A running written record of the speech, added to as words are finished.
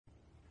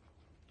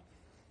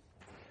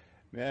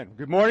Man,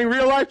 good morning,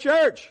 Real Life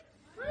Church.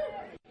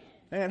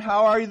 And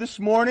how are you this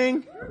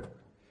morning?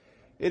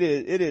 It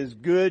is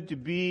good to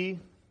be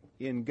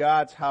in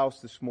God's house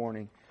this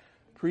morning.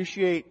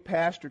 Appreciate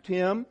Pastor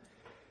Tim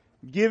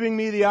giving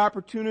me the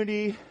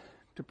opportunity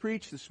to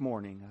preach this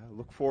morning. I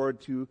look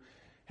forward to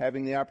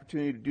having the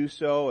opportunity to do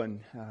so and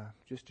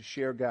just to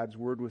share God's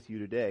Word with you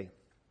today.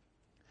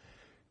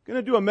 I'm going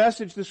to do a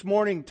message this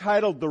morning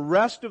titled, The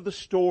Rest of the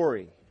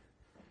Story.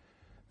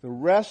 The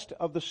Rest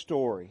of the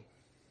Story.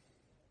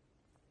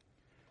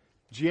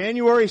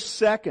 January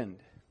 2nd,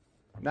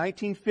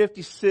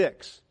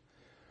 1956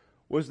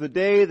 was the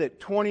day that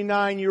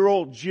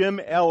 29-year-old Jim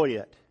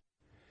Elliott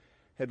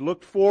had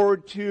looked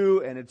forward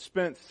to and had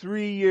spent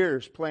 3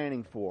 years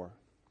planning for.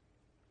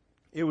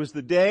 It was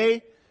the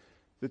day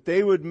that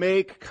they would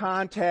make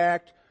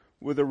contact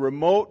with a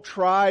remote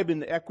tribe in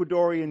the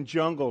Ecuadorian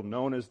jungle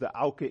known as the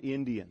Auca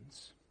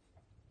Indians.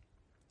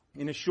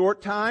 In a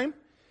short time,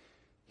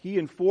 he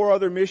and 4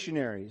 other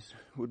missionaries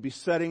would be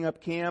setting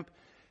up camp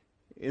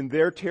in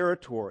their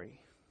territory,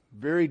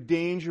 very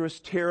dangerous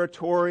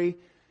territory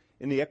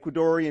in the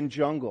Ecuadorian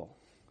jungle.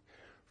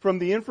 From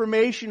the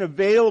information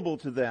available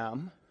to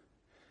them,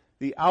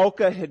 the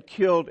Auca had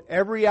killed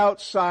every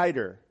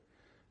outsider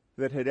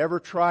that had ever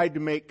tried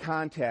to make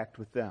contact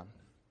with them.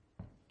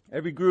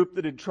 Every group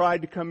that had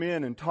tried to come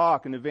in and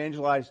talk and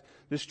evangelize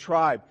this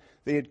tribe,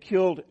 they had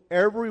killed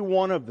every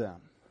one of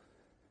them.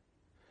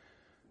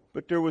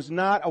 But there was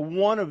not a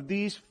one of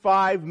these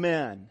 5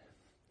 men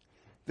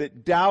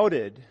that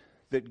doubted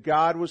that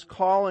God was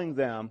calling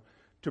them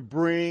to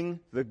bring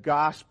the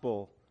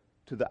gospel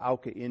to the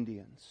Auca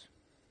Indians.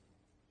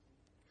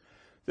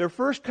 Their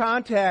first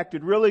contact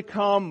had really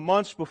come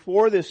months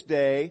before this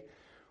day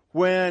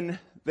when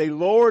they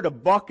lowered a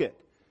bucket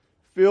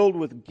filled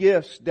with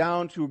gifts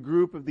down to a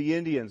group of the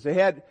Indians. They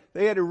had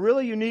a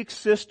really unique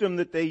system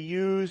that they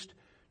used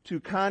to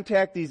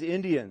contact these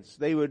Indians.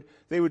 They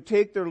would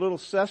take their little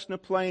Cessna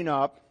plane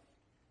up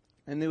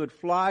and they would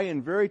fly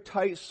in very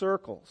tight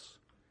circles,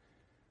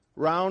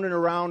 round and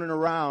around and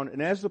around.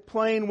 And as the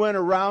plane went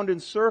around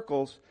in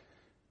circles,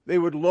 they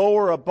would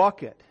lower a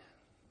bucket.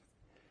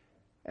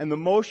 And the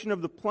motion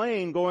of the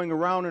plane going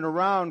around and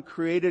around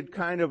created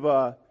kind of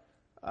a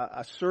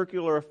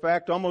circular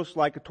effect, almost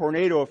like a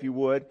tornado, if you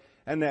would.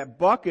 And that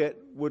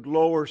bucket would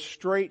lower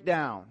straight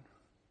down,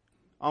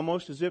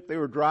 almost as if they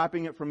were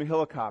dropping it from a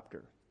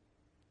helicopter.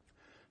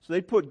 So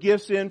they'd put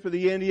gifts in for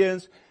the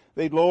Indians,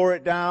 they'd lower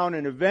it down,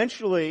 and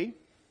eventually,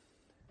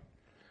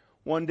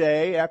 one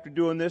day, after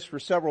doing this for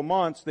several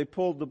months, they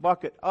pulled the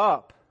bucket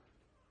up,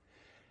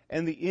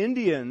 and the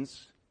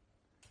Indians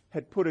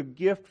had put a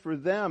gift for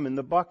them in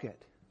the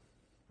bucket.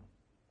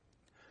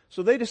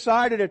 So they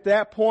decided at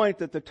that point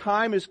that the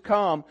time has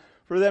come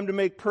for them to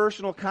make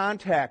personal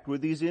contact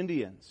with these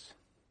Indians.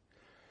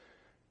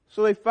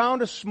 So they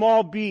found a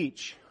small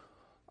beach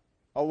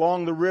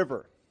along the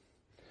river.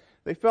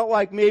 They felt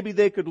like maybe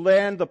they could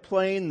land the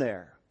plane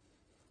there.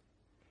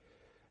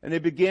 And they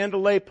began to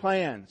lay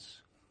plans.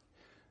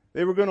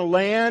 They were going to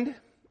land,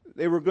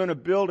 they were going to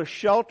build a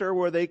shelter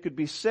where they could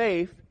be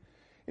safe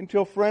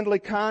until friendly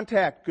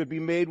contact could be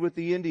made with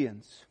the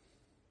Indians.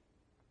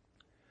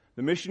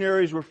 The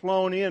missionaries were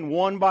flown in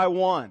one by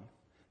one.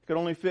 It could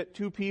only fit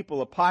 2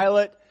 people, a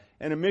pilot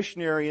and a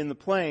missionary in the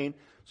plane.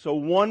 So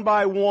one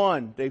by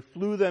one, they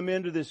flew them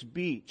into this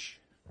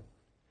beach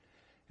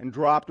and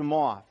dropped them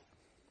off.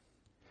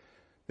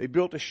 They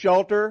built a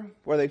shelter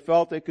where they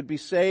felt they could be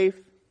safe,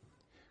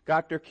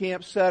 got their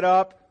camp set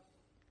up,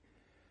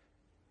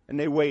 and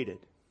they waited.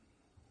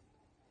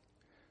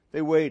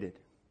 They waited.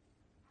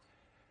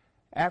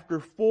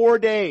 After 4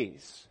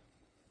 days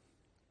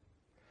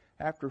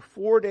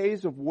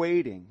of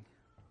waiting,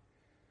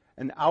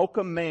 an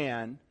Auca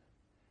man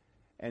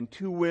and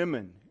 2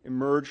 women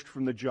emerged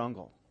from the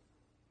jungle.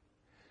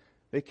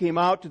 They came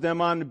out to them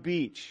on the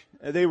beach.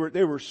 They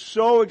were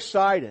so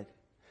excited.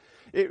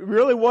 It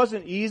really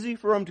wasn't easy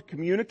for them to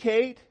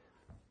communicate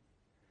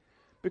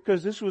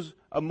because this was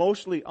a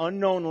mostly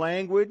unknown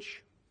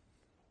language.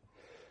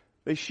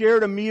 They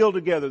shared a meal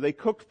together. They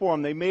cooked for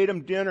them. They made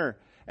them dinner.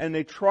 And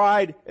they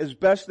tried as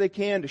best they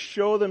can to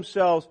show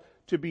themselves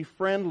to be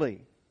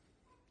friendly.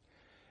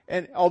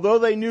 And although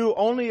they knew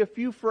only a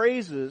few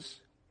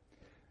phrases,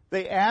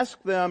 they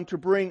asked them to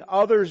bring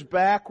others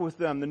back with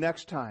them the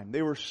next time.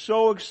 They were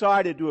so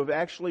excited to have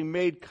actually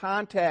made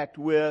contact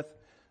with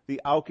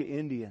the Auca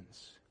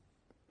Indians.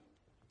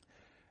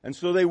 And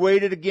so they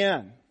waited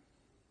again.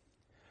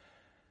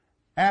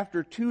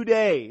 After 2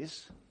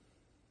 days,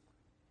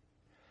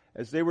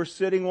 as they were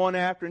sitting one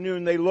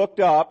afternoon, they looked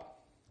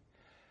up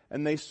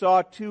and they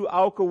saw 2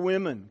 Auca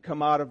women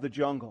come out of the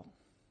jungle.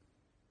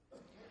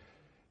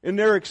 In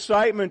their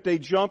excitement, they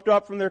jumped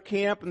up from their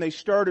camp and they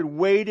started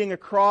wading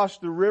across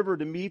the river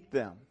to meet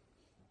them.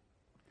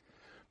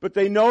 But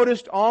they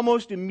noticed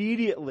almost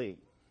immediately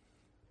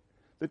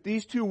that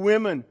these 2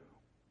 women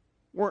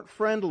weren't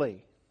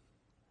friendly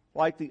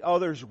like the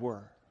others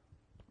were.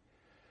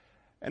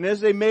 And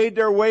as they made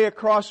their way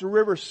across the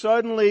river,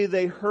 suddenly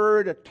they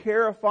heard a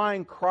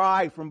terrifying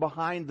cry from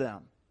behind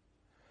them.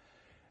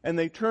 and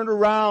they turned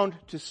around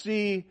to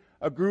see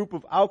a group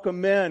of Auca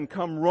men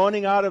come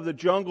running out of the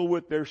jungle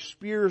with their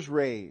spears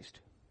raised.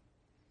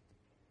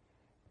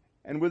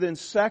 And within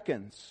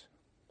seconds,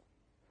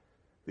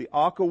 the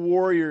Auca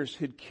warriors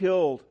had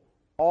killed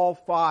all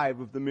 5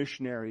 of the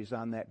missionaries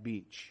on that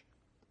beach.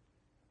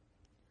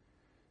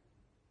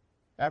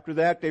 After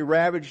that, they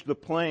ravaged the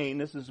plain.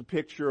 This is a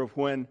picture of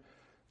when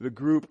the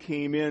group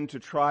came in to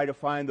try to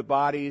find the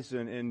bodies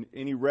and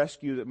any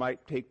rescue that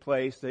might take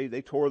place.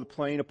 They tore the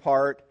plain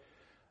apart.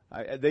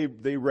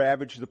 They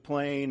ravaged the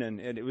plain,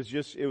 and it was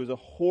a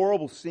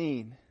horrible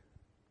scene.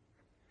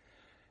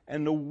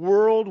 And the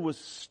world was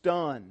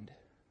stunned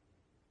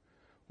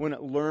when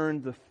it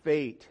learned the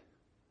fate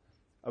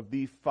of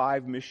these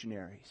 5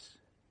 missionaries.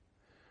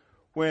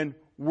 When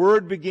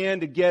word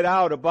began to get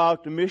out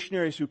about the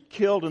missionaries who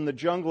killed in the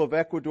jungle of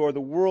Ecuador, the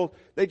world,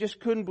 they just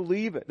couldn't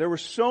believe it. There were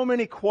so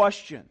many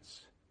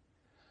questions.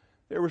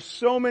 There were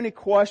so many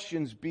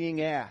questions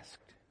being asked.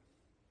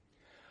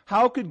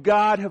 How could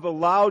God have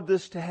allowed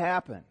this to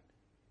happen?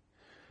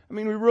 I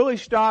mean, we really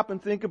stop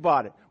and think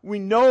about it. We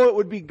know it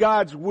would be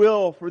God's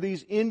will for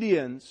these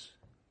Indians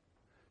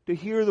to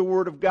hear the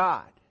Word of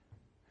God.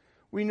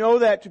 We know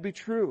that to be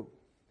true.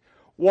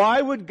 Why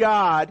would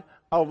God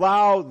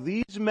allow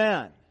these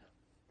men,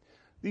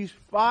 these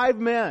 5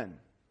 men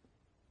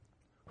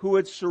who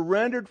had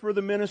surrendered for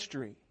the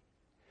ministry,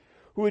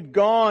 who had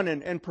gone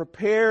and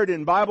prepared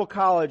in Bible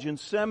college and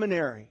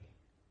seminary,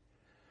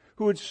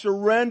 who had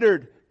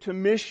surrendered to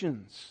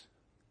missions,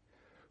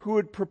 who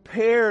had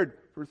prepared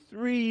for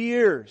 3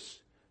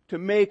 years to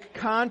make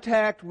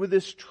contact with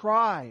this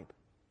tribe.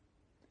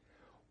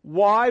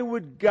 Why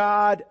would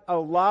God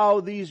allow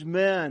these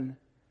men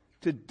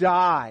to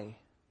die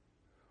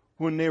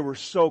when they were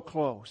so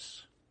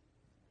close?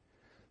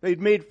 They'd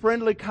made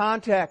friendly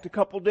contact a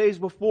couple days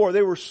before.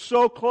 They were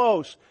so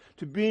close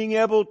to being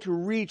able to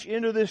reach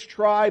into this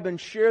tribe and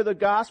share the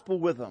gospel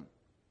with them.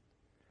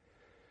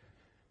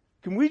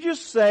 Can we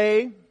just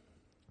say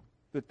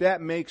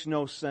that makes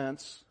no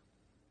sense?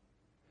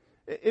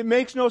 It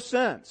makes no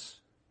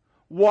sense.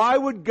 Why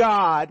would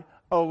God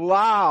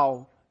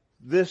allow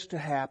this to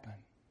happen?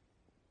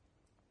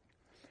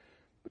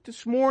 But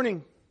this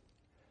morning,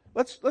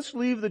 let's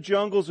leave the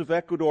jungles of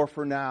Ecuador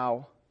for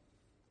now,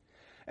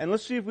 and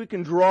let's see if we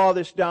can draw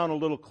this down a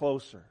little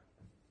closer.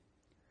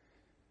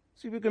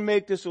 See if we can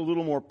make this a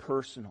little more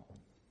personal.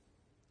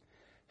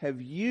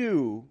 Have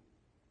you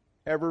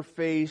ever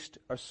faced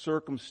a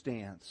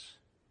circumstance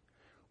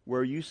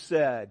where you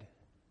said,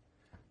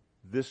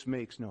 "This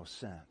makes no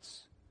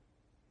sense"?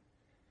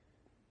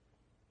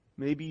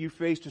 Maybe you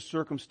faced a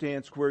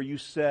circumstance where you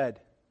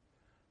said,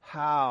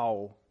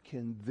 "How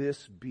can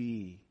this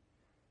be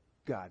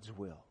God's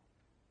will?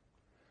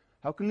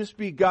 How can this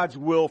be God's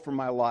will for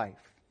my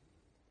life?"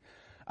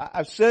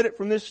 I've said it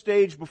from this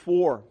stage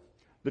before.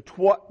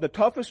 The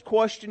toughest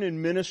question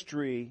in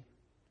ministry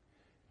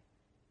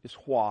is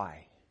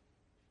why.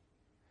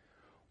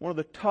 One of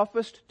the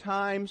toughest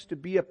times to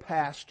be a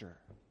pastor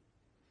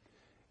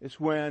is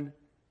when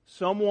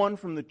someone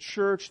from the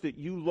church that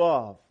you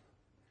love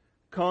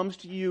comes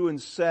to you and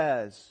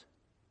says,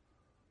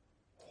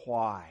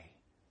 "Why?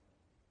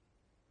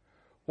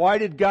 Why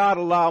did God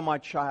allow my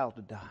child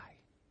to die?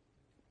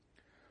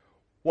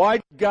 Why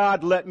did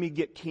God let me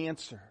get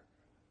cancer?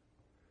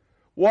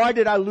 Why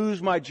did I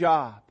lose my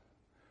job?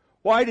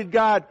 Why did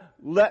God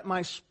let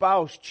my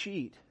spouse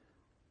cheat?"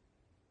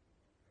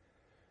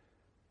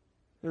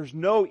 There's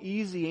no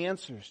easy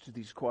answers to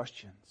these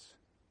questions.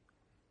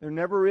 There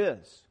never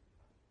is.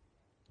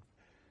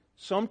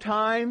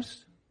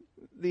 Sometimes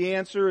the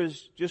answer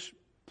is just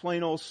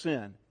plain old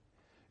sin.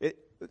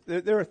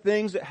 There are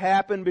things that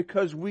happen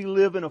because we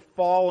live in a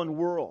fallen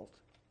world.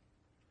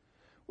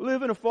 We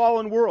live in a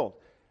fallen world.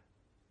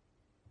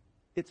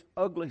 It's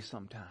ugly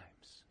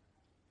sometimes.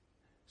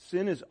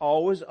 Sin is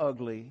always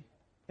ugly,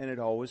 and it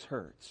always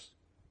hurts.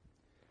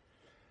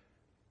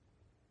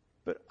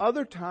 But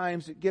other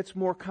times it gets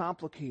more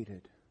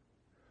complicated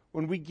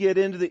when we get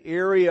into the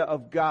area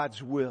of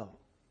God's will.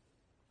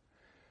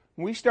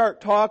 When we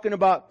start talking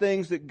about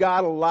things that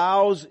God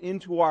allows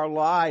into our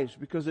lives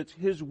because it's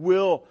His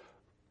will,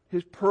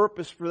 His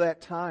purpose for that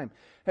time.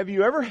 Have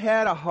you ever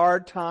had a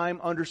hard time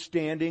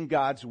understanding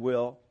God's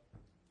will?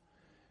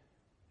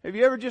 Have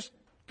you ever just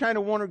kind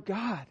of wondered,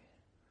 "God,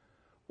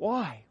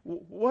 why?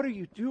 What are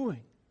you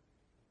doing?"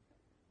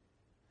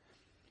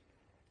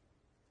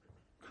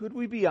 Could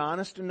we be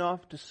honest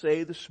enough to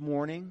say this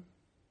morning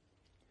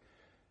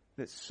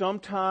that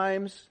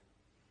sometimes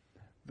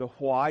the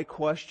why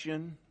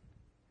question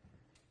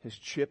has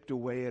chipped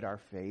away at our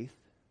faith?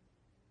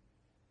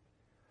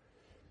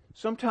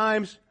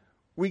 Sometimes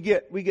we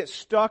get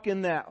stuck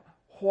in that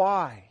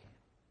why.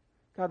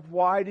 God,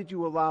 why did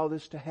you allow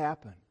this to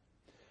happen?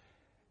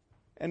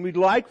 And we'd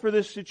like for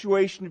this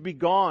situation to be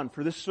gone,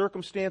 for this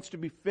circumstance to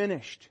be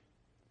finished.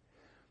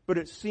 But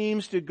it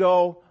seems to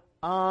go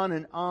on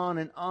and on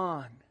and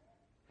on.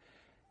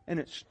 And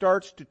it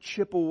starts to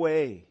chip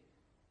away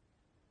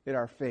at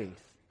our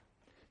faith.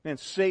 Man,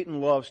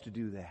 Satan loves to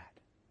do that.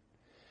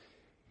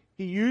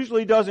 He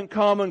usually doesn't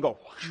come and go,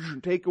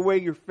 take away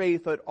your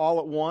faith all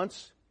at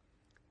once.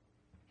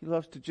 He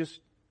loves to just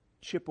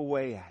chip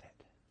away at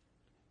it.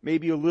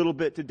 Maybe a little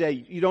bit today.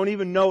 You don't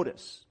even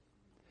notice.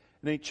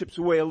 And then He chips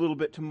away a little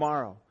bit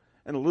tomorrow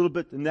and a little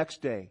bit the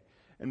next day.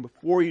 And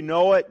before you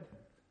know it,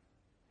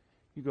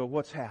 you go,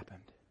 what's happened?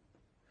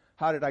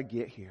 How did I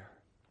get here?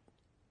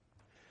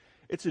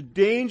 It's a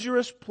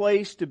dangerous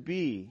place to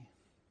be.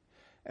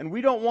 And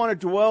we don't want to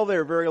dwell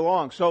there very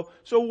long. So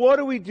what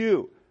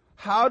do?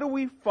 How do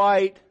we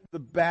fight the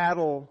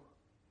battle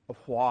of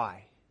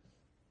why?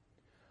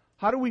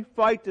 How do we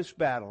fight this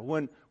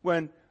battle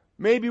when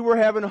maybe we're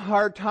having a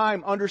hard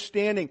time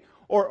understanding,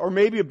 or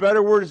maybe a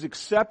better word is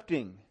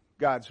accepting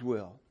God's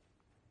will?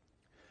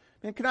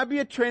 And can I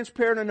be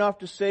transparent enough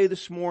to say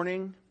this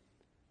morning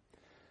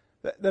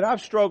that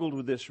I've struggled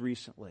with this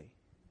recently?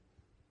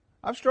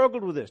 I've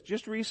struggled with this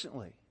just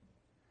recently.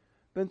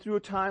 Been through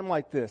a time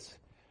like this.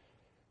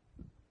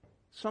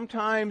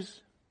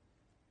 Sometimes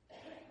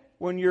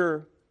when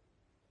you're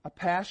a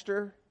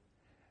pastor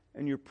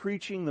and you're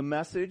preaching the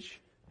message,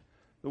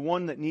 the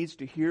one that needs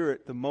to hear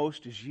it the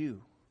most is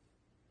you.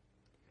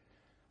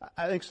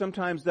 I think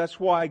sometimes that's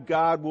why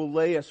God will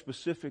lay a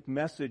specific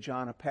message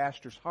on a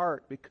pastor's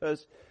heart,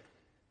 because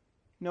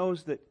He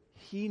knows that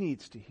he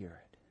needs to hear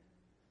it.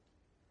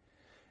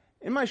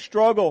 In my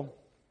struggle,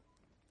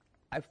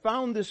 I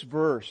found this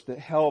verse that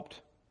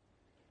helped.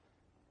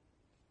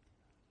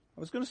 I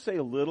was going to say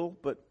a little,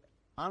 but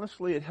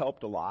honestly it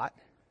helped a lot.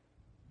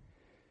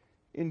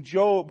 In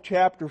Job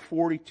chapter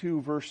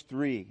 42, verse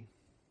 3,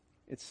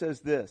 it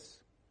says this: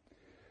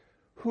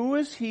 "Who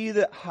is he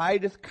that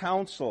hideth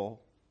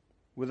counsel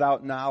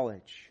without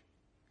knowledge?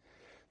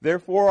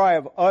 Therefore I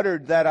have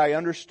uttered that I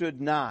understood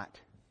not."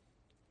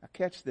 Now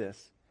catch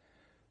this.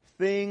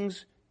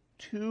 "Things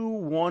too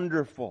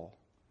wonderful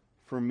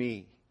for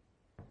me.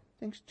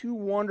 Things too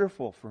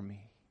wonderful for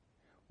me,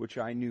 which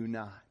I knew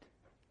not."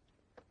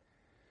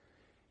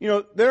 You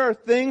know, there are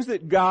things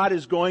that God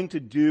is going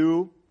to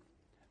do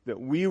that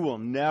we will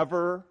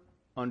never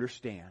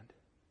understand.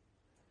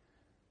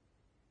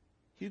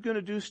 He's going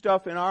to do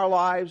stuff in our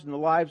lives and the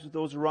lives of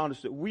those around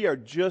us that we are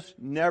just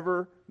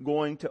never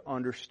going to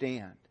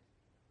understand.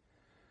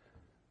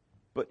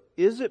 But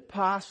is it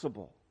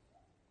possible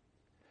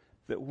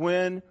that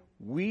when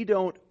we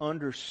don't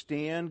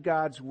understand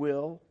God's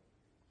will,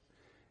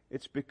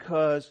 it's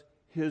because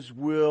His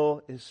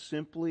will is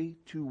simply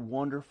too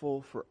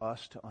wonderful for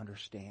us to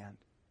understand?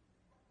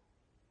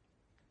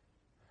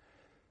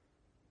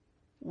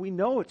 We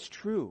know it's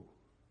true.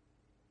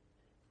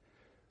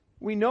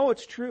 We know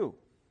it's true.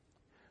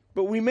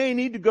 But we may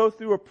need to go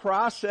through a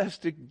process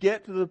to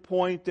get to the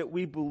point that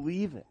we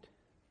believe it.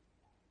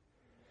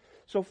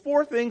 So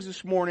 4 things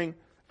this morning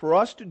for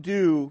us to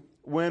do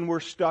when we're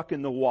stuck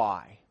in the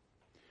why.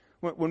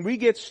 When we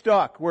get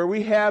stuck, where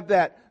we have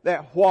that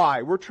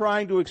why, we're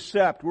trying to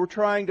accept, we're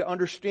trying to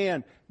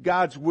understand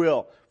God's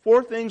will.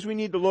 4 things we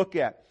need to look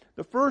at.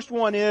 The first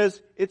one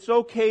is, it's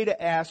okay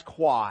to ask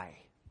why.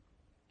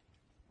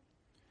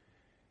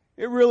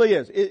 It really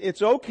is.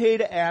 It's okay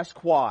to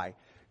ask why.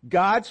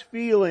 God's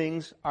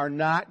feelings are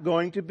not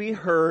going to be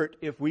hurt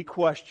if we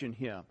question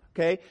Him.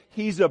 Okay?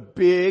 He's a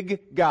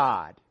big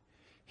God.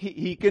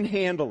 He can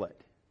handle it.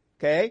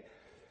 Okay?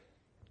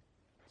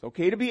 It's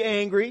okay to be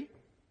angry.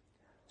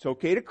 It's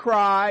okay to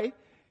cry.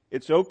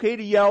 It's okay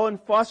to yell and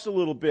fuss a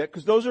little bit,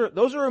 because those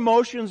are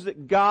emotions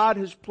that God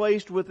has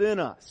placed within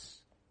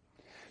us.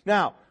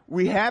 Now,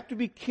 we have to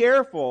be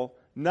careful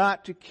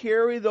not to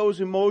carry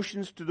those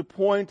emotions to the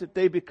point that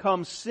they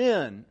become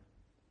sin.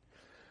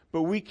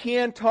 But we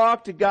can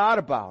talk to God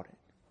about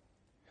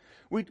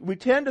it. We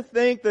tend to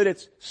think that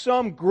it's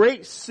some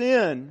great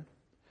sin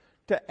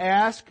to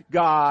ask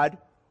God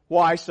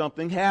why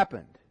something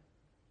happened.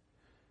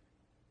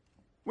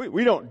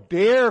 We don't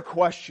dare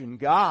question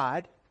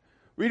God.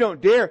 We don't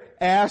dare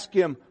ask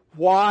Him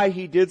why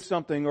He did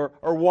something or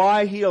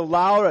why He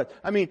allowed it.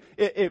 I mean,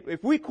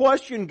 if we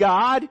question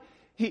God,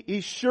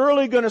 He's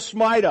surely going to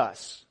smite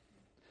us.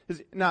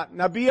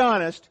 Now be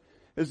honest.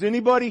 Has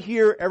anybody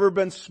here ever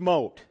been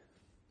smote?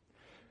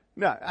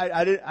 No,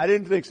 I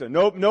didn't think so.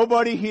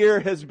 Nobody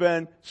here has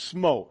been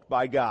smote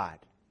by God.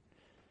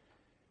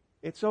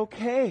 It's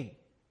okay.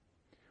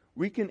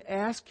 We can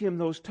ask Him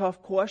those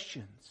tough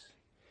questions.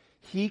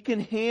 He can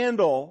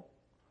handle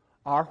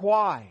our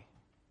why.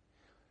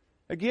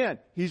 Again,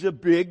 He's a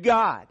big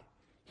God.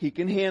 He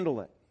can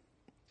handle it.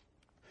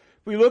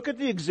 If we look at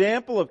the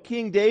example of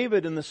King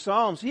David in the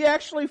Psalms, he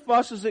actually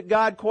fusses at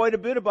God quite a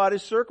bit about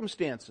his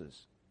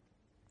circumstances.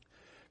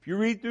 If you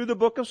read through the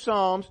book of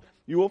Psalms,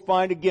 you will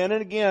find again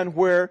and again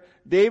where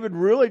David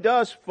really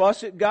does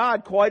fuss at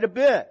God quite a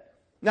bit.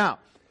 Now,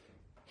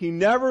 he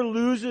never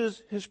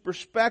loses his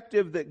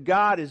perspective that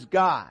God is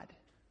God.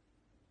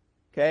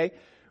 Okay?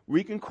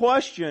 We can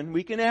question,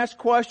 we can ask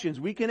questions,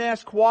 we can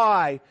ask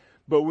why,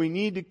 but we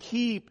need to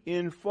keep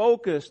in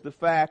focus the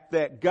fact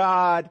that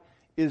God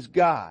is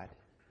God.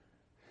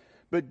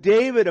 But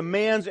David, a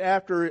man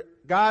after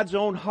God's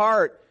own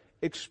heart,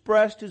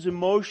 expressed his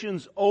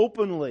emotions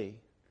openly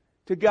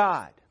to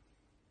God.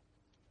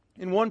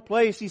 In one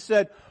place he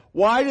said,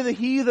 "Why do the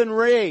heathen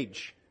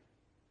rage?"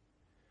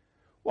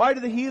 Why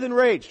do the heathen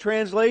rage?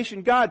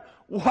 Translation, God,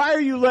 why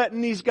are you letting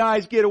these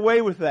guys get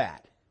away with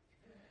that?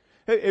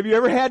 Have you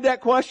ever had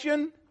that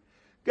question?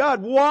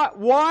 God,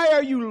 why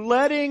are you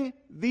letting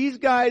these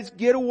guys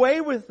get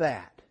away with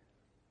that?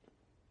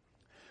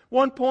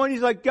 One point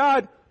he's like,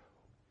 God,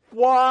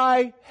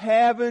 why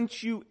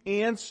haven't you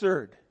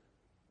answered?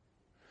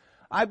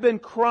 I've been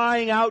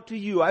crying out to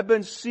you. I've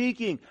been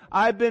seeking.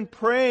 I've been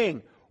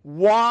praying.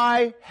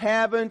 Why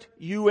haven't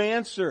you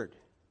answered?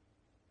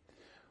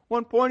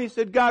 One point he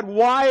said, God,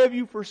 why have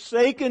you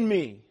forsaken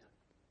me?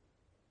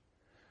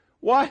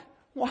 Why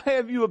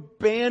have you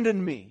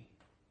abandoned me?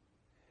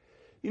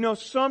 You know,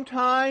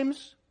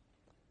 sometimes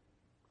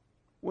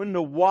when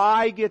the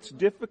why gets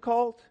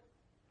difficult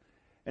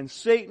and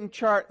Satan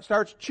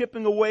starts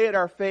chipping away at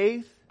our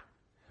faith,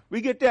 we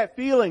get that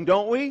feeling,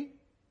 don't we?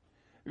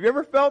 Have you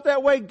ever felt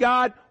that way?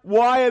 God,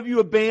 why have you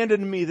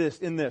abandoned me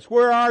in this?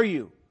 Where are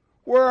you?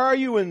 Where are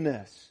you in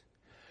this?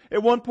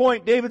 At one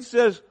point, David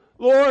says,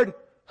 Lord,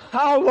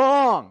 how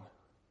long?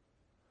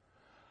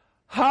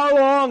 How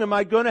long am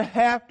I going to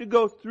have to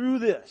go through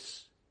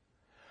this?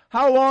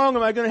 How long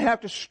am I going to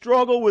have to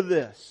struggle with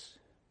this?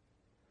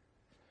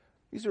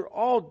 These are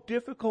all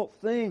difficult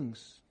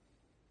things.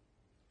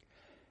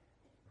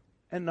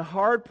 And the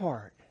hard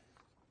part,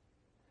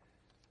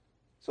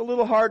 it's a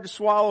little hard to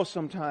swallow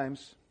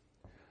sometimes.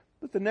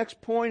 But the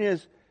next point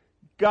is,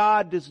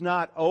 God does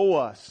not owe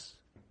us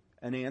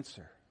an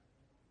answer.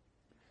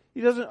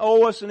 He doesn't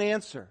owe us an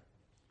answer.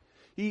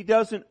 He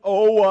doesn't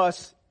owe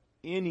us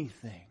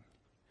anything.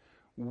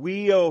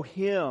 We owe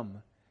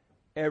Him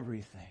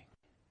everything.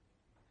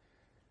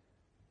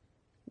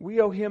 We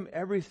owe Him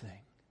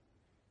everything.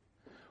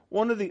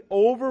 One of the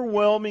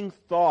overwhelming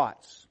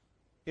thoughts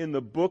in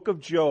the book of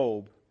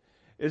Job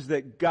is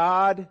that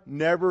God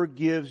never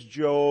gives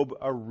Job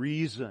a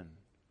reason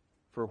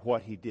for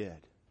what he did.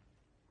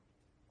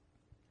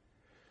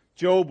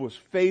 Job was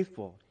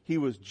faithful. He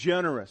was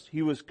generous.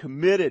 He was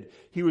committed.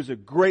 He was a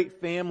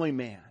great family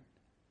man.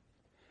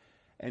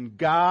 And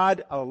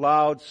God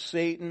allowed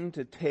Satan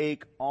to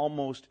take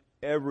almost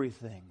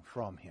everything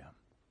from him.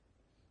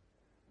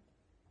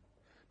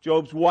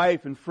 Job's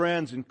wife and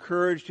friends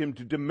encouraged him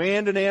to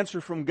demand an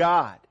answer from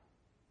God.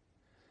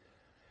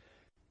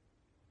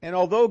 And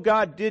although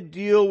God did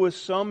deal with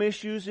some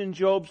issues in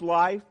Job's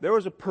life, there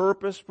was a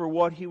purpose for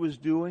what He was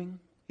doing.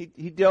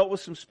 He dealt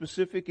with some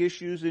specific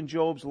issues in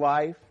Job's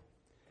life.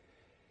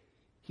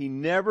 He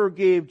never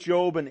gave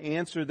Job an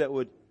answer that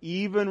would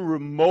even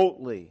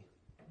remotely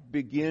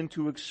begin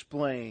to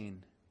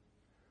explain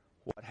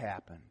what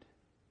happened.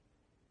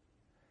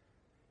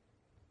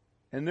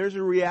 And there's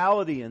a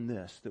reality in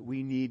this that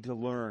we need to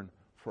learn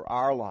for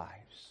our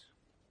lives.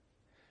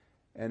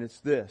 And it's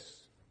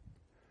this: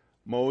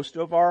 most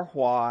of our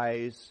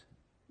whys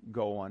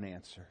go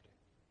unanswered.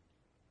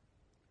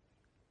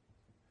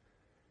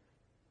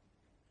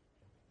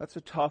 That's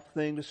a tough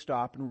thing to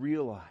stop and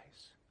realize.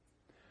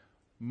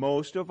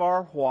 Most of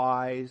our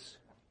whys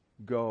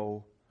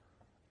go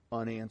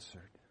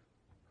unanswered.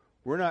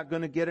 We're not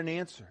going to get an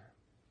answer.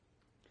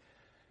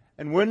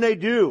 And when they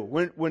do,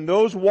 when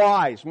those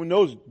whys, when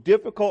those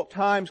difficult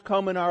times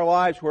come in our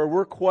lives where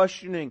we're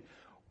questioning,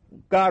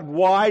 God,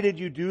 why did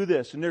you do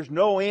this? And there's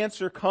no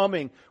answer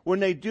coming. When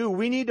they do,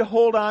 we need to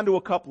hold on to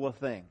a couple of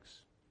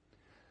things.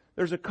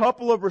 There's a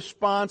couple of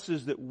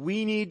responses that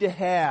we need to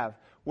have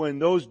when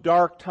those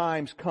dark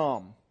times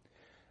come.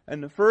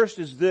 And the first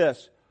is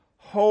this: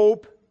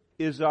 hope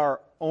is our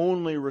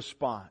only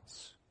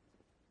response.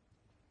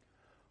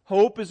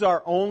 Hope is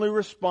our only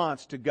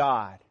response to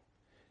God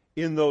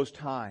in those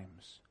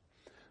times.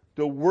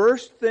 The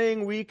worst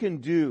thing we can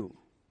do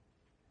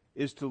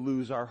is to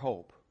lose our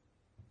hope.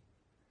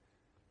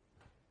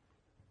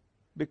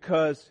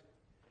 Because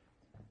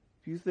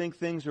if you think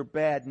things are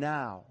bad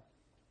now,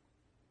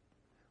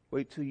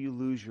 wait till you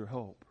lose your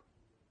hope.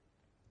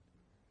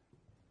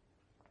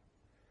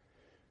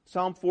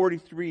 Psalm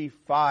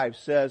 43:5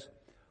 says,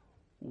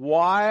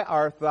 "Why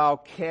art thou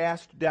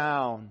cast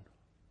down,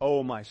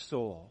 O my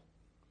soul?"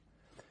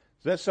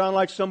 Does that sound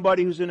like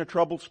somebody who's in a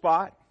troubled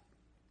spot?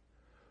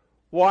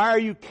 Why are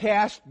you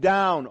cast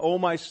down, O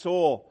my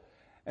soul?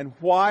 And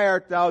why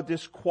art thou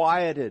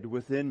disquieted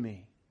within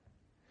me?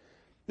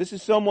 This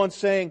is someone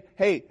saying,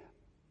 hey,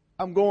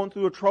 I'm going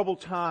through a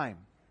troubled time.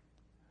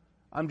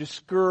 I'm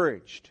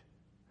discouraged.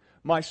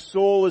 My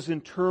soul is in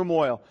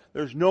turmoil.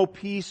 There's no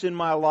peace in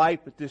my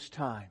life at this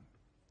time.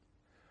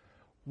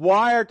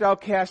 Why art thou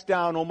cast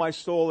down, O my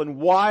soul, and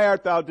why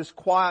art thou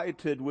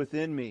disquieted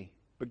within me?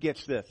 But get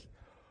this: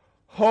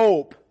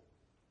 hope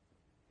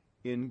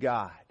in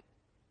God.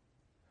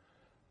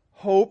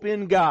 Hope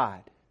in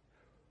God.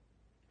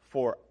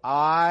 For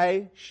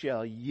I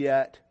shall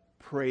yet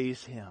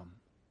praise Him,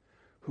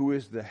 who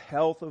is the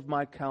health of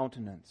my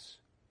countenance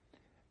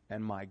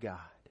and my God.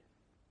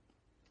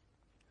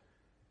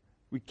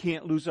 We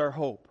can't lose our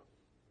hope.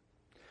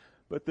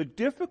 But the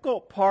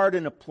difficult part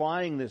in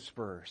applying this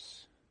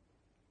verse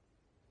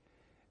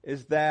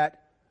is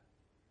that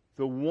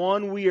the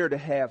one we are to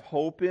have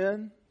hope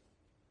in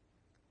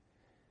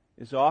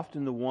is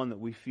often the one that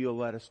we feel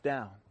let us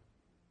down.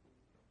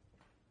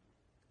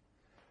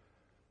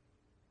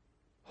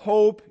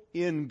 Hope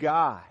in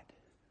God.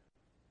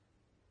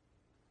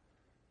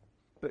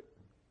 But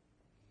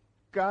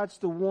God's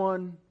the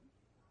one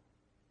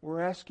we're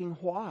asking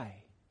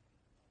why.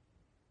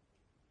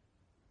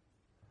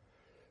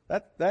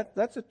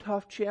 That's a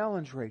tough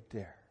challenge right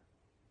there.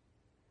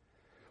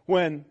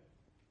 When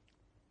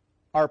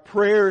our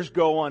prayers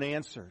go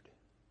unanswered,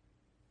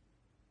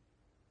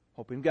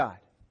 hope in God.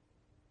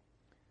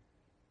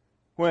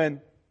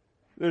 When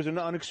there's an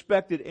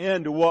unexpected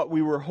end to what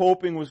we were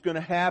hoping was going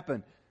to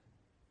happen,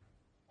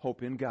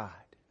 hope in God.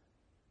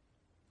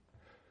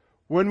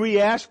 When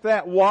we ask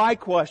that why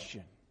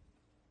question,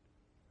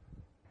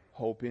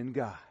 hope in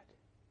God.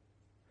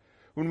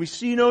 When we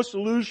see no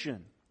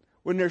solution,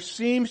 when there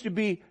seems to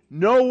be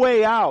no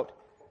way out,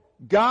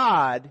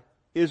 God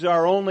is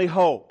our only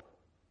hope.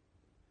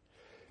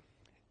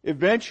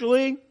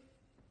 Eventually,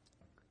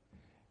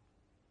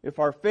 if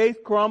our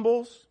faith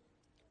crumbles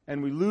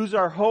and we lose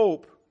our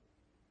hope,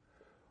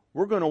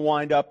 we're going to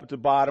wind up at the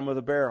bottom of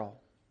the barrel.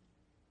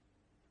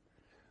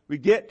 We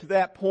get to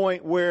that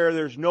point where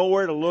there's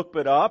nowhere to look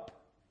but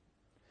up,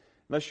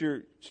 unless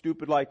you're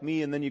stupid like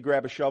me and then you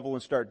grab a shovel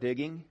and start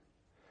digging.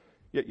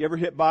 You ever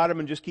hit bottom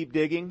and just keep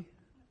digging?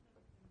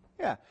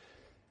 Yeah.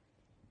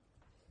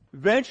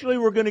 Eventually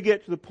we're going to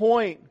get to the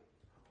point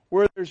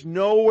where there's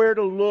nowhere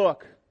to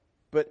look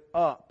but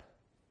up.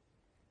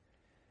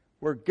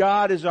 Where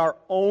God is our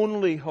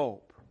only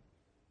hope.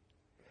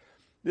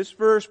 This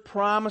verse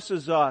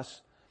promises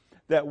us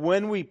that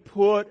when we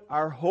put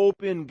our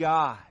hope in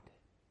God,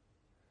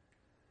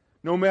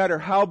 no matter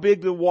how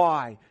big the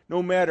why,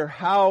 no matter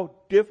how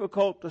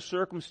difficult the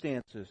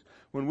circumstances,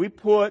 when we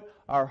put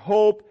our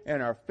hope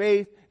and our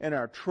faith and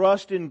our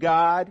trust in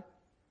God,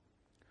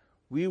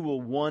 we will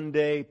one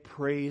day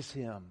praise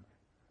Him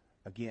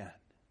again.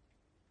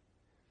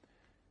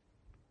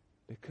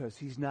 Because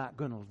He's not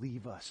going to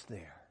leave us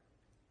there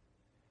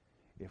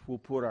if we'll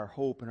put our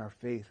hope and our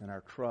faith and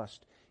our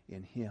trust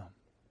in Him.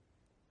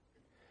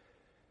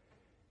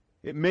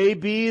 It may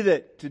be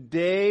that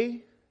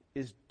today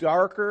is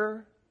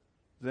darker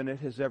than it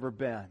has ever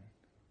been.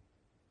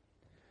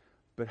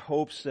 But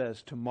hope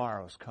says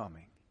tomorrow's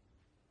coming.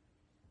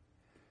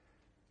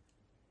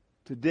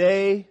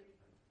 Today,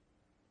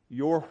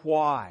 your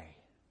why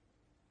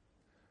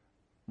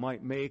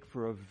might make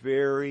for a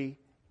very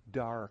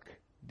dark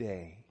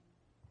day.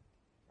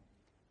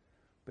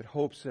 But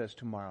hope says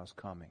tomorrow's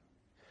coming.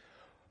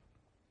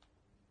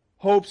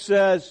 Hope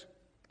says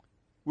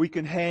we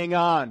can hang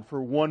on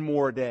for one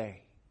more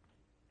day.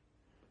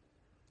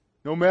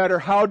 No matter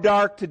how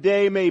dark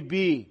today may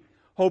be,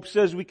 hope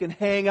says we can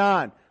hang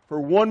on for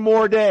one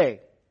more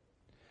day.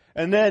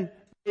 And then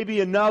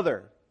maybe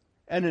another,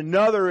 and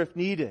another if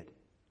needed,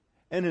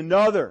 and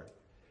another,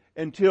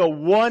 until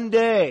one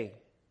day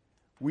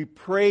we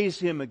praise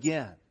Him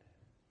again.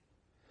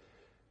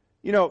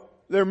 You know,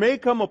 there may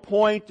come a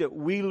point that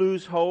we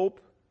lose hope,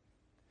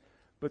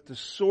 but the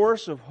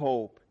source of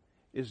hope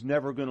is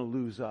never going to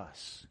lose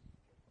us.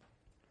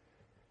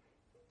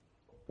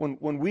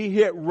 When we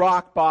hit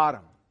rock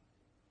bottom,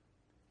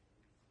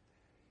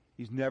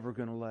 He's never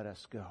going to let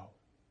us go.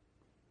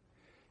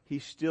 He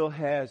still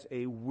has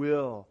a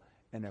will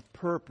and a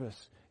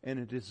purpose and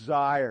a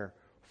desire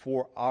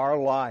for our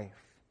life.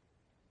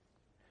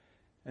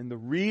 And the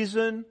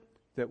reason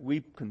that we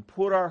can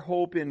put our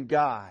hope in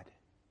God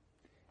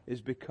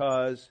is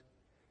because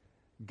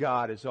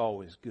God is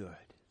always good.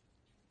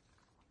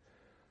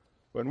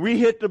 When we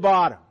hit the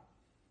bottom,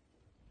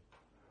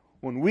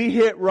 when we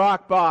hit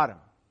rock bottom,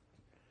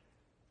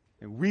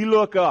 and we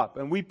look up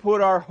and we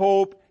put our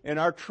hope and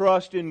our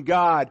trust in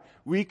God,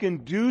 we can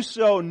do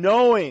so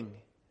knowing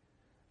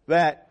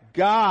that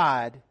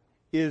God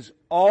is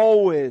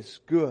always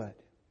good.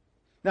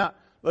 Now,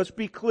 let's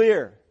be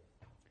clear.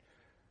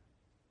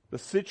 The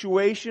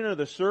situation or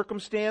the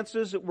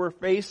circumstances that we're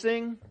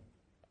facing,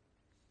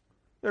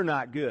 they're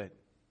not good.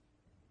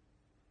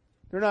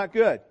 They're not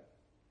good.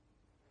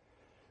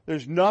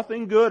 There's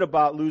nothing good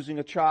about losing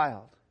a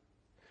child.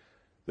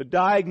 The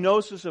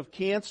diagnosis of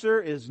cancer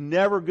is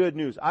never good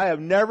news. I have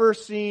never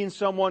seen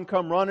someone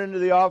come run into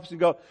the office and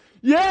go,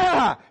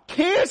 "Yeah,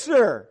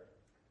 cancer!"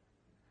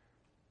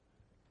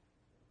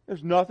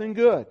 There's nothing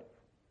good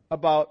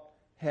about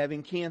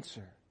having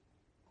cancer.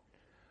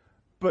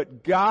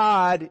 But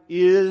God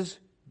is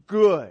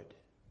good.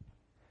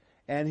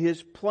 And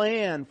His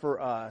plan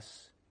for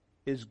us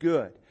is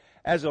good.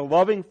 As a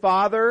loving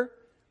Father,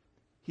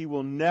 He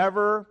will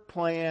never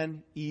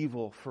plan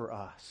evil for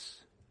us.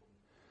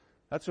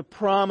 That's a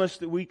promise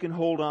that we can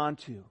hold on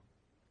to.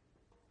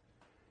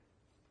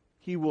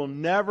 He will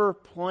never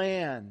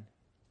plan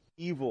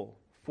evil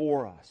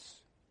for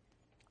us.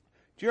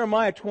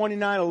 Jeremiah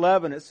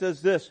 29:11, it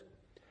says this,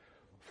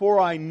 "For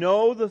I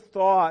know the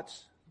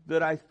thoughts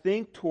that I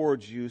think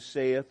towards you,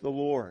 saith the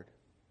Lord,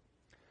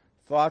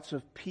 thoughts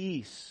of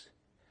peace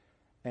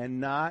and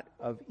not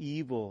of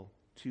evil,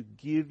 to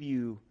give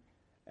you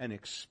an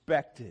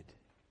expected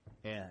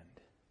end."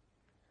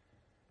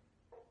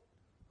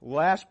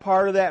 last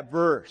part of that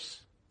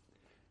verse,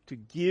 to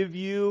give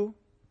you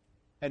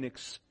an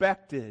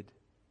expected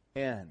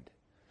end.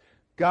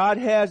 God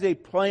has a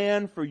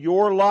plan for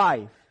your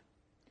life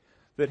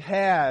that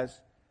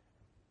has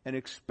an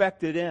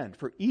expected end.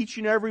 For each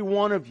and every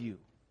one of you,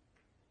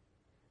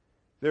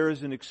 there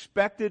is an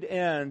expected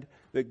end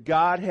that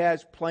God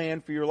has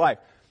planned for your life.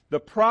 The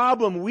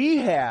problem we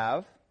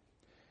have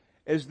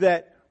is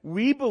that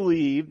we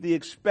believe the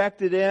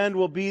expected end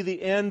will be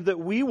the end that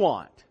we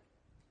want.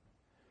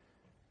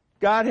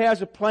 God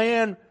has a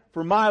plan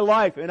for my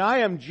life, and I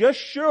am just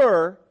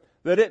sure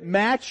that it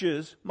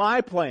matches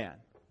my plan.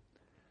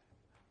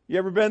 You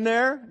ever been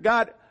there?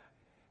 God,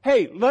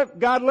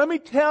 let me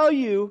tell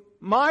you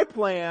my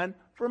plan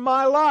for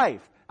my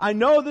life. I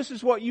know this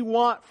is what you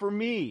want for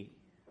me.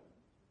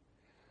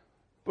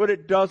 But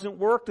it doesn't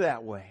work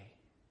that way.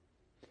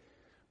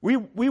 We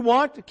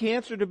want the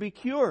cancer to be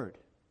cured.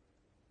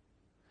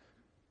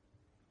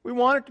 We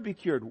want it to be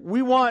cured.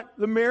 We want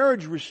the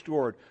marriage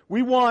restored.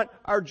 We want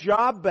our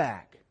job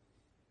back.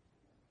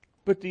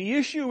 But the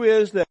issue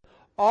is that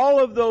all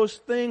of those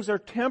things are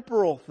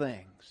temporal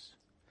things.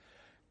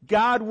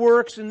 God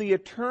works in the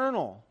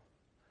eternal,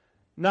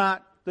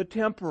 not the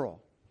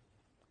temporal.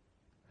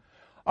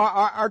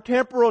 Our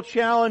temporal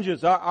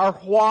challenges, our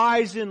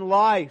whys in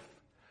life,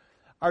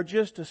 are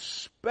just a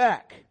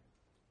speck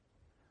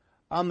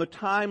on the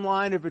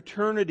timeline of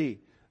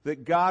eternity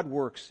that God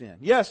works in.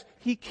 Yes,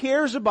 He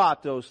cares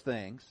about those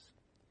things,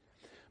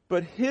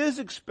 but His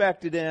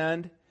expected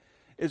end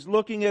is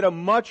looking at a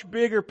much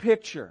bigger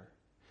picture.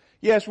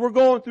 Yes, we're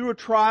going through a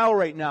trial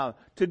right now.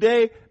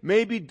 Today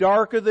may be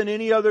darker than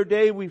any other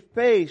day we've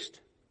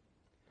faced,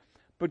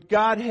 but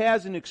God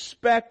has an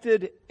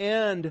expected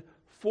end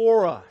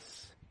for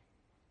us.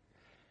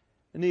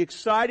 And the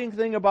exciting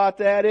thing about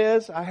that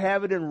is, I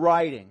have it in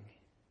writing,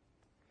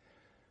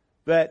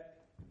 that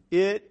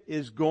it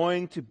is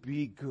going to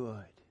be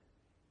good.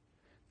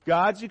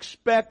 God's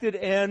expected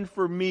end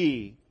for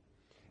me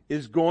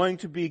is going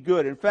to be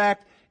good. In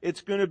fact,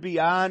 it's going to be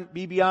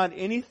beyond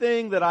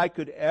anything that I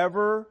could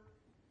ever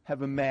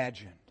have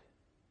imagined.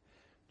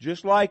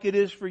 Just like it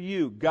is for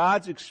you.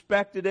 God's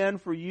expected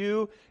end for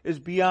you is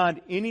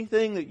beyond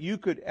anything that you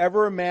could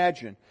ever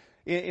imagine.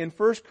 In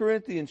 1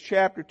 Corinthians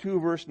chapter 2,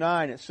 verse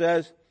 9, it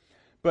says,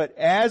 "But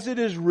as it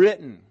is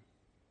written,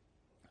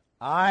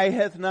 eye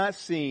hath not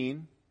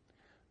seen,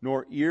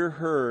 nor ear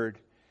heard,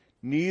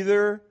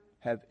 neither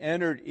have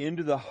entered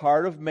into the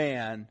heart of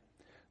man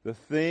the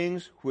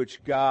things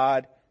which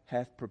God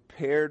hath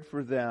prepared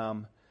for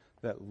them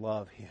that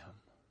love Him."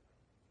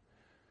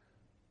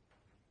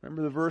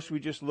 Remember the verse we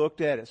just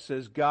looked at? It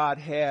says God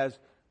has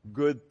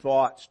good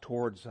thoughts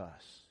towards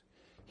us.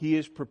 He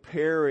is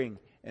preparing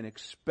an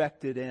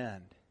expected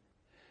end.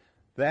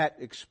 That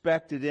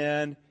expected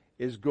end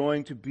is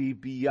going to be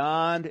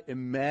beyond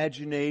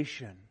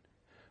imagination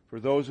for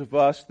those of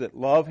us that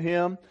love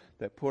Him,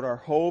 that put our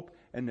hope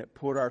and that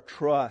put our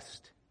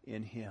trust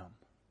in Him.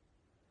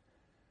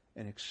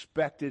 An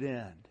expected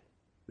end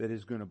that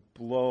is going to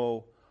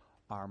blow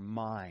our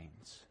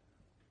minds.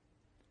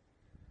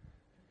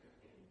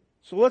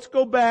 So let's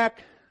go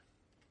back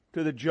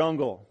to the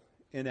jungle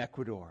in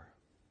Ecuador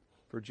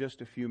for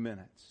just a few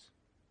minutes.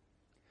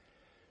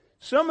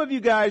 Some of you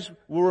guys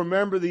will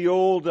remember the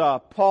old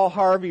Paul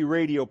Harvey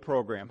radio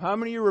program. How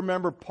many of you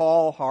remember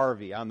Paul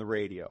Harvey on the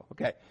radio?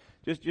 Okay,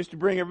 just to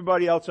bring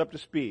everybody else up to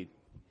speed.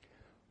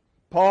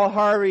 Paul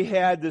Harvey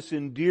had this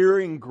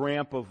endearing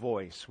grandpa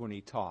voice when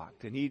he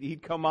talked. And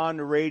he'd come on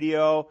the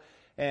radio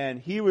and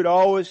he would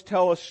always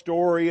tell a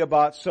story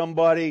about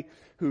somebody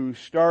who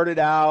started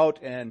out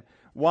and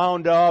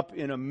wound up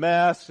in a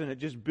mess, and it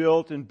just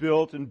built and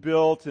built and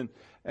built,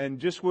 and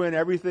just when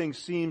everything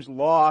seems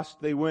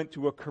lost, they went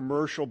to a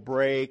commercial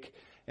break,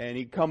 and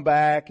he'd come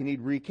back and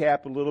he'd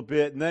recap a little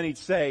bit, and then he'd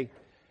say,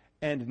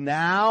 "And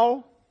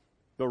now,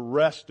 the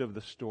rest of the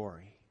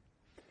story."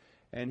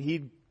 And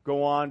he'd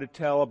go on to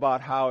tell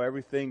about how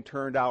everything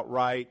turned out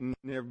right, and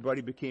everybody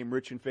became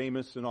rich and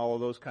famous, and all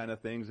of those kind of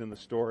things in the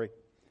story.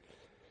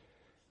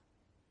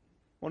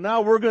 Well,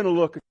 now we're going to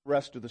look at the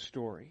rest of the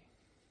story.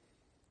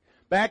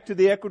 Back to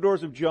the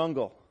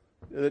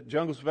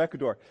jungles of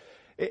Ecuador.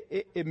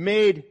 It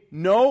made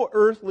no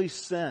earthly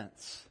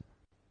sense.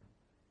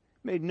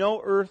 Made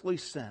no earthly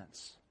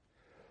sense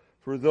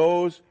for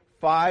those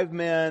 5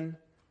 men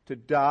to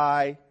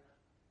die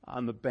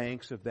on the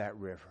banks of that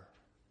river.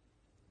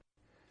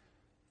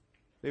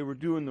 They were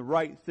doing the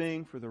right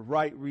thing for the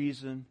right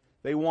reason.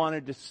 They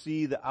wanted to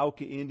see the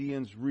Auca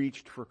Indians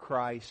reached for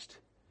Christ,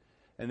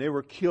 and they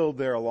were killed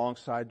there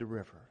alongside the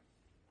river.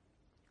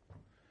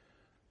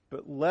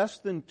 But less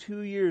than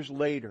 2 years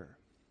later,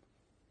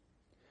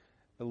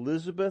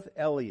 Elizabeth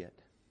Elliot,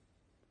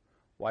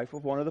 wife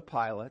of one of the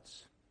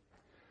pilots,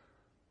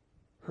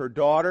 her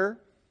daughter,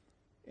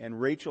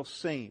 and Rachel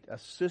Saint, a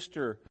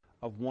sister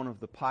of one of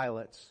the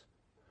pilots,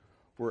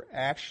 were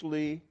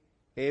actually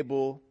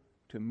able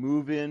to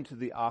move into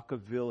the Auca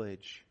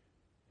village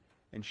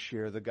and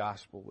share the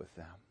gospel with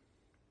them.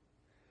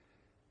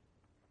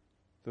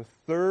 The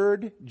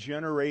 3rd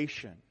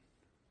generation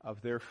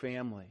of their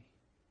family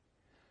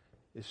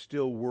is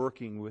still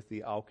working with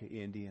the Auca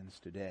Indians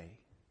today.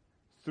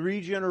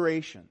 3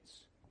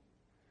 generations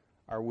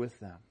are with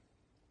them.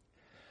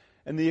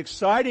 And the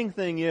exciting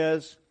thing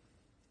is,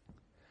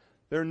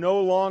 they're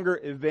no longer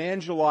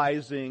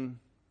evangelizing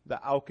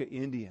the Auca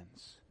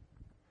Indians.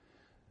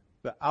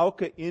 The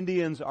Auca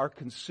Indians are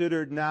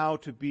considered now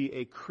to be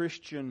a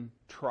Christian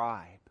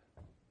tribe.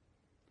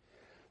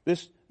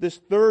 This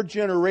 3rd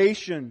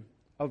generation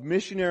of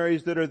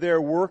missionaries that are there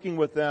working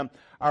with them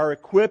are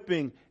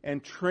equipping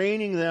and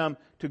training them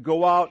to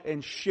go out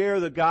and share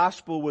the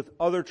gospel with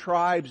other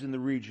tribes in the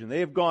region. They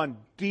have gone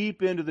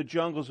deep into the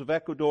jungles of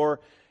Ecuador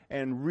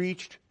and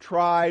reached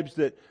tribes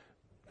that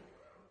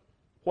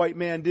white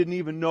man didn't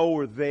even know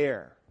were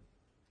there.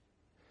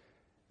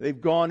 They've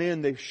gone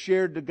in, they've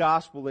shared the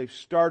gospel, they've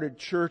started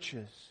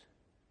churches.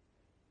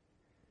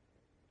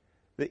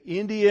 The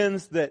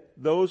Indians that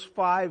those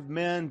 5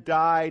 men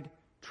died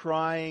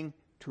trying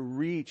to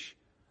reach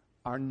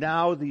are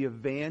now the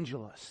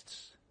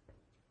evangelists.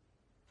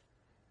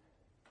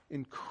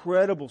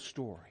 Incredible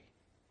story.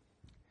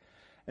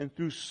 And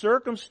through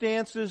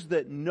circumstances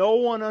that no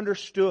one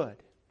understood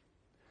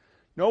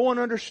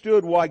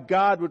why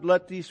God would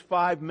let these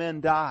 5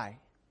 men die.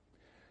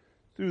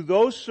 Through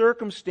those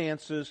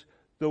circumstances,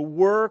 the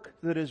work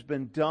that has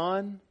been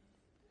done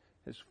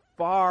has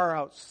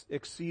far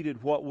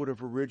exceeded what would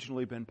have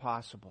originally been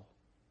possible.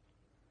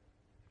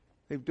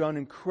 They've done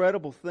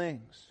incredible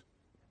things.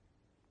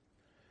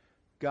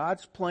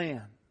 God's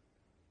plan,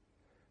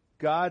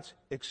 God's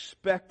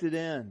expected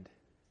end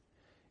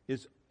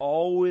is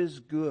always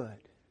good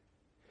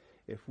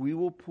if we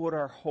will put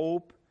our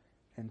hope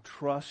and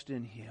trust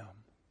in Him.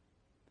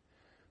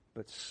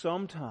 But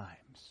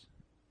sometimes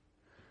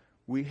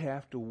we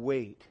have to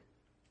wait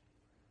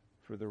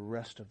for the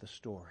rest of the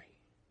story.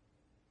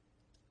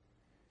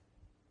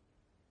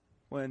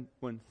 When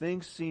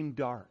things seem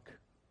dark,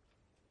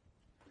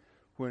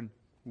 when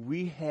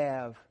we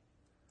have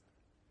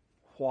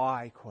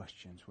why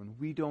questions, when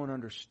we don't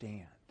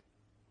understand,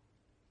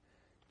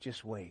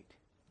 just wait.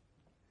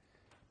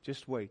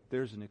 Just wait.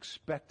 There's an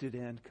expected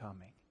end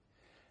coming,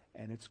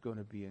 and it's going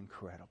to be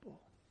incredible.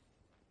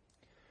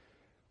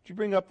 Would you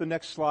bring up the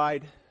next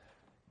slide?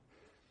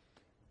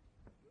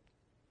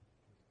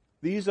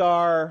 These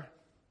are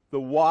the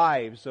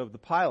wives of the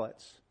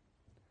pilots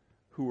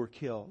who were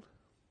killed.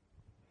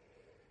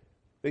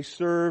 They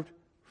served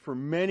for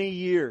many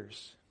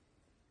years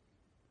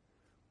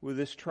with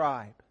this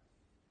tribe.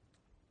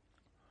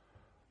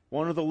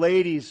 One of the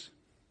ladies,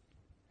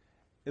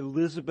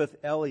 Elizabeth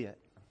Elliot,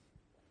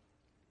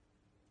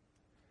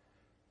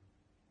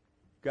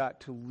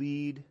 got to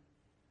lead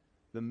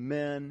the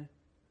men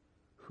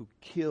who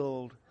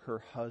killed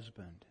her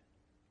husband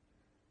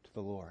to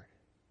the Lord.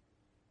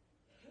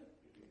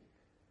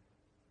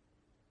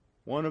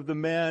 One of the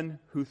men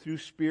who threw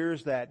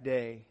spears that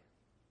day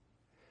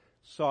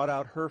sought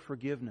out her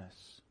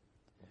forgiveness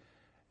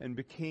and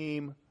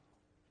became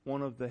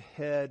one of the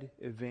head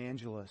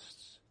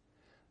evangelists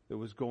that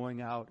was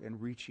going out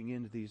and reaching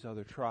into these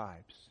other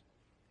tribes.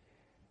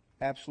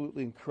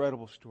 Absolutely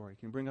incredible story.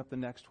 Can you bring up the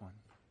next one?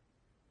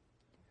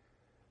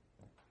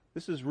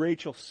 This is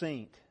Rachel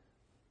Saint.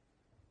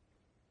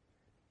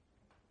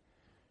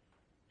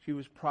 She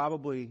was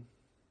probably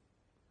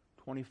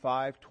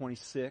 25,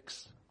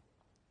 26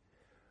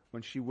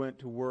 when she went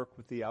to work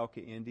with the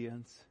Auca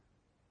Indians.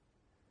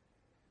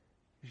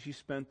 She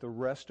spent the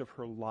rest of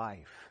her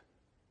life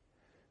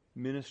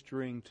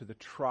ministering to the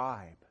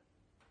tribe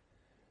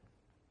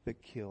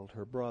that killed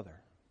her brother.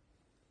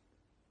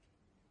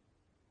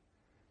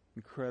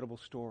 Incredible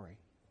story.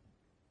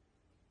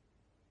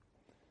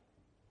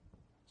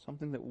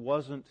 Something that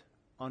wasn't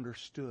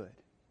understood.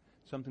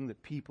 Something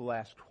that people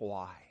asked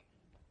why.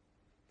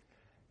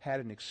 Had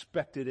an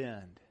expected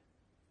end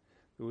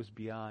that was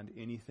beyond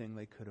anything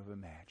they could have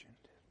imagined.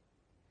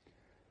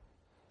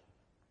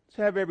 Let's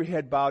have every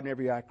head bowed and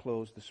every eye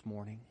closed this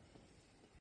morning.